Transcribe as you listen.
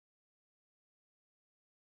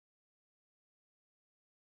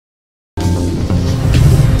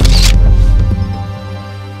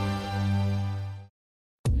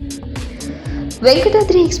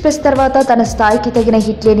Venkatadri express తర్వాత తన స్థాయికి తగిన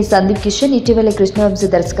హిట్ లేని సందీప్ కిషన్ ఇటీవల కృష్ణవంశీ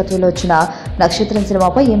దర్శకత్వంలో వచ్చిన నక్షత్రం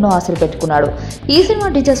సినిమాపై ఎన్నో ఆశలు పెట్టుకున్నాడు. ఈ సినిమా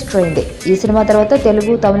డిజాస్టర్ అయింది. ఈ సినిమా తర్వాత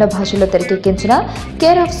తెలుగు, తమిళ భాషల్లో తెరకెక్కించిన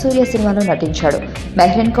కేర్ ఆఫ్ సూర్య సినిమాలో నటించాడు.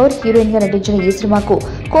 మెహ్రీన్ కౌర్ హీరోయిన్ గా నటించిన ఈ సినిమాకు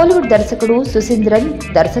టాలీవుడ్ దర్శకుడు సుసింద్రన్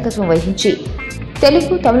దర్శకత్వం వహించి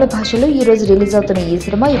తెలుగు, తమిళ భాషలో ఈ రోజు రిలీజ్ అవుతున్న ఈ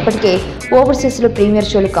సినిమా ఇప్పటికే ఓవర్సీస్ లో ప్రీమియర్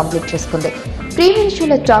షోలు కంప్లీట్ చేసుకుంది. ప్రీమియర్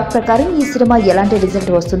షోల టాక్ ప్రకారం ఈ సినిమా ఎలాంటి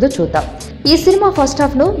రిజల్ట్ వస్తుందో చూద్దాం. ఈ సినిమా ఫస్ట్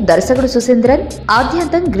హాఫ్ ను దర్శకుడు సుసింద్రన్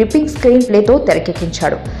ఆద్యంతం gripping screen ప్లేతో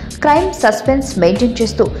తెరకెక్కించాడు. Crime, suspense maintain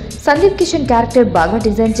చేస్తూ సందీప్ కిషన్ క్యారెక్టర్ బాగా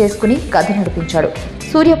డిజైన్ చేసుకుని కథ నడిపించాడు.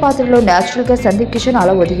 సూర్య పాత్రలో న్యాచురల్ గా సందీప్ కిషన్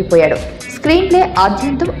అలా ఒదిగిపోయాడు. స్క్రీన్ ప్లే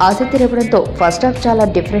ఆద్యంతం ఆసక్తి రేపడంతో ఫస్ట్ హాఫ్ చాలా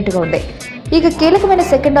డిఫరెంట్ గా ఉంది. ఇక కీలకమైన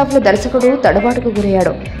సెకండ్ హాఫ్ లో దర్శకుడు తడబాటుకు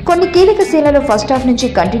గురయ్యాడు. కొన్ని కీలక సీన్లలో ఫస్ట్ హాఫ్ నుంచి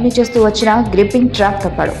కంటిన్యూ చేస్తూ వచ్చిన గ్రిప్పింగ్ ట్రాక్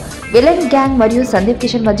తప్పాడు. విలన్ గ్యాంగ్ మరియు సందీప్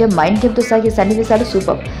కిషన్ మధ్య మైండ్ గేమ్ తో సాగే సన్నివేశాలు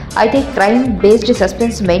సూపర్. అయితే క్రైమ్ బేస్డ్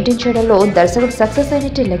సస్పెన్స్ మెయింటైన్ చేయడంలో దర్శకుడు సక్సెస్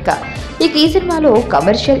అయినట్టే లెక్క. ఇక ఈ సినిమాలో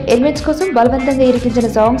కమర్షియల్ ఎలిమెంట్స్ కోసం బలవంతంగా ఇరికించిన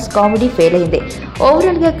సాంగ్స్, కామెడీ ఫెయిల్ అయింది.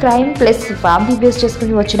 ఓవరాల్ గా క్రైమ్ ప్లస్ ఫ్యామిలీ బేస్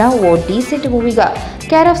చేసుకుని వచ్చిన ఓ డీసెంట్ మూవీగా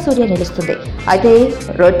కేర్ ఆఫ్ సూర్య నిలుస్తుంది. అయితే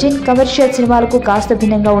రొటీన్ కమర్షియల్ సినిమాలకు కాస్త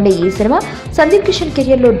భిన్నంగా ఉండే ఈ సినిమా సందీప్ కిషన్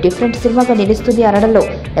కెరియర్ లో డిఫరెంట్ సినిమాగా నిలుస్తుంది అనడంలో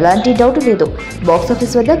ఎలాంటి డౌట్ లేదు.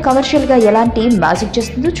 బాక్సాఫీస్ వద్ద కమర్షియల్ గా ఎలాంటి మ్యాజిక్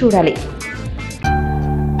చేస్తుందో చూడాలి.